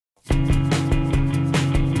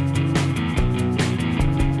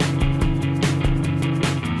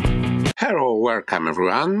welcome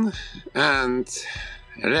everyone, and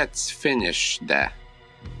let's finish the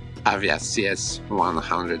Avia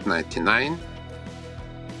CS-199.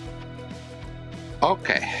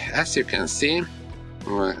 Okay, as you can see,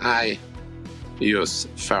 I use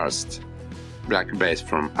first black base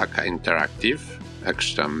from AK Interactive,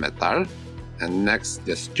 Xtreme metal, and next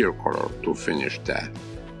the steel color to finish the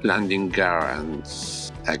landing gear and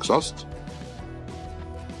exhaust.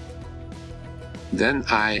 Then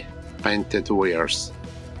I painted wires.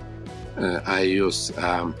 I use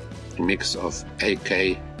a mix of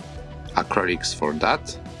AK acrylics for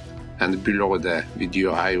that, and below the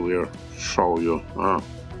video I will show you,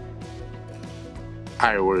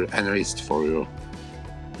 I will enlist for you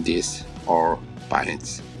these all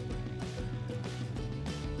paints.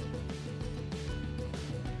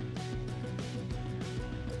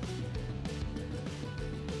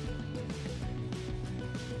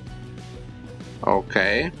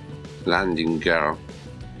 Okay, landing gear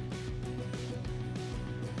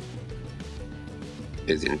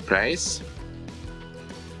is in place.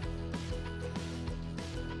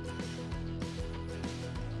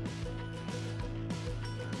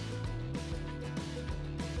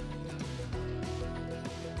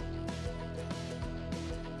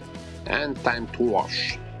 And time to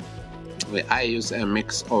wash. I use a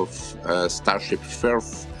mix of Starship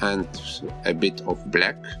Filth and a bit of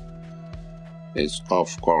black. It's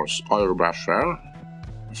of course Oilbrusher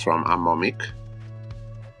from Amomic.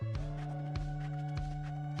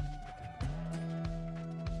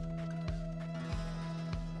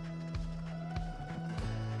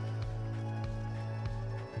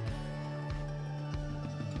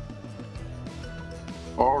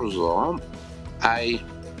 Also, I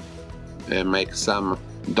make some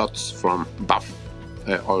dots from buff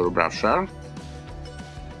Oilbrusher.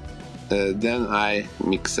 Then I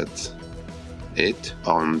mix it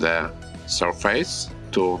on the surface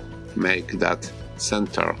to make that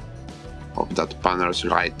center of that panel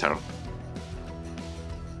lighter.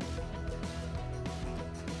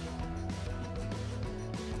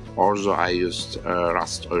 Also, I used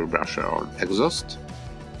rust Oilbrusher on exhaust.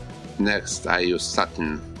 Next, I use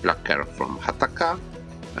Satin lacquer from Hataka,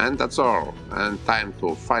 and that's all. And time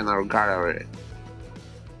to final gallery.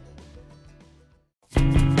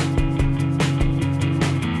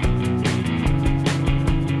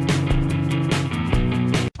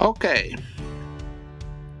 Okay,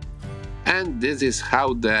 and this is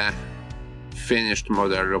how the finished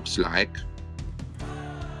model looks like.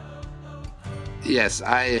 Yes,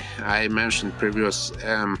 I mentioned previous,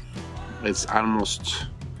 it's almost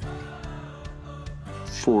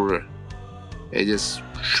full. It is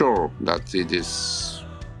sure that it is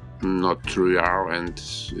not real, and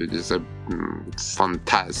it is a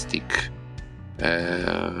fantastic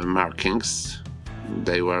markings.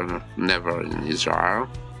 They were never in Israel.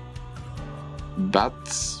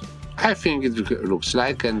 But I think it looks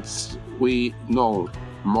like, and we know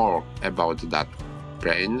more about that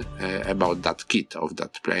plane, about that kit of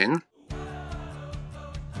that plane.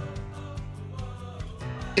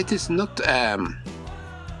 It is not a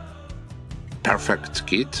perfect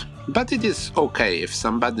kit, but it is okay if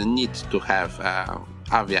somebody needs to have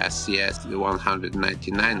Avia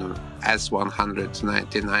CS-199 or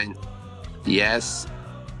S-199. Yes,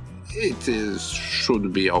 it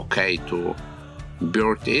should be okay to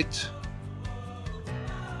build it.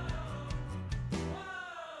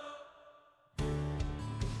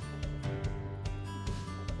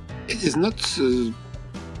 It is not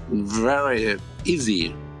very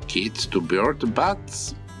easy kit to build,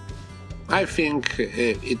 but I think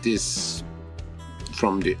it is,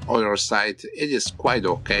 from the other side, it is quite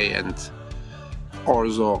okay and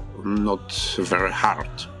also not very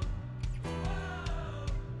hard.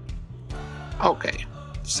 Okay,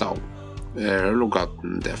 so look at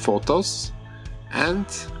the photos, and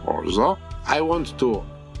also I want to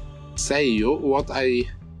say you what I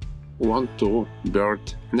want to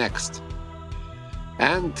build next.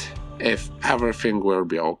 And if everything will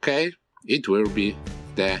be okay, it will be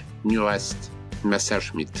the newest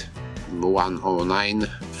Messerschmitt 109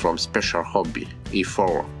 from Special Hobby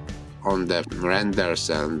E4. On the renders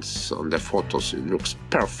and on the photos it looks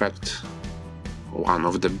perfect. One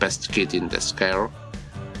of the best kit in the scale.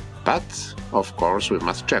 But of course we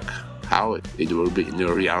must check how it will be in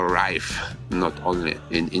real life, not only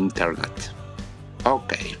in internet.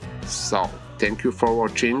 Okay, so thank you for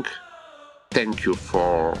watching. Thank you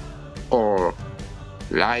for all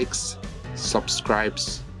likes,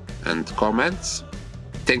 subscribes and comments.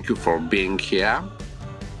 Thank you for being here.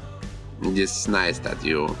 It is nice that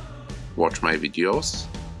you watch my videos.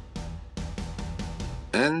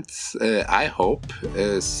 And I hope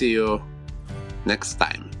see you next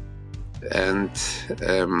time. And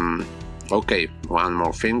okay, one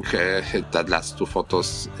more thing, that last two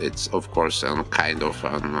photos, it's of course a kind of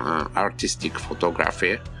an artistic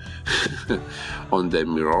photography on the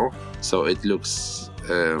mirror, so it looks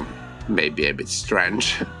maybe a bit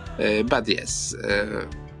strange, but yes,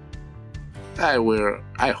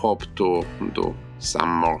 I hope to do some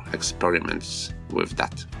more experiments with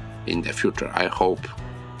that in the future. I hope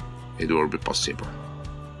it will be possible.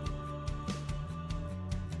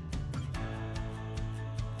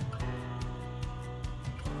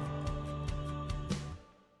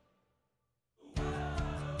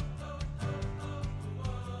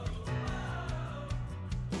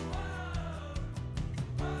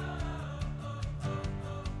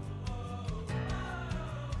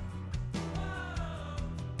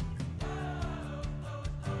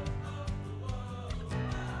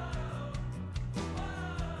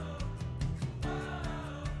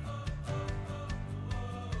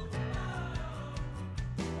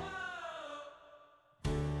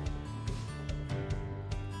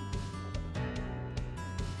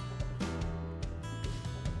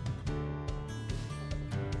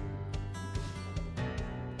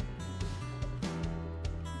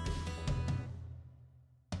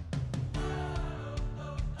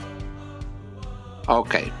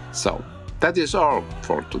 Okay, so that is all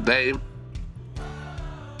for today.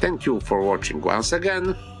 Thank you for watching once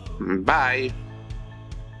again. Bye!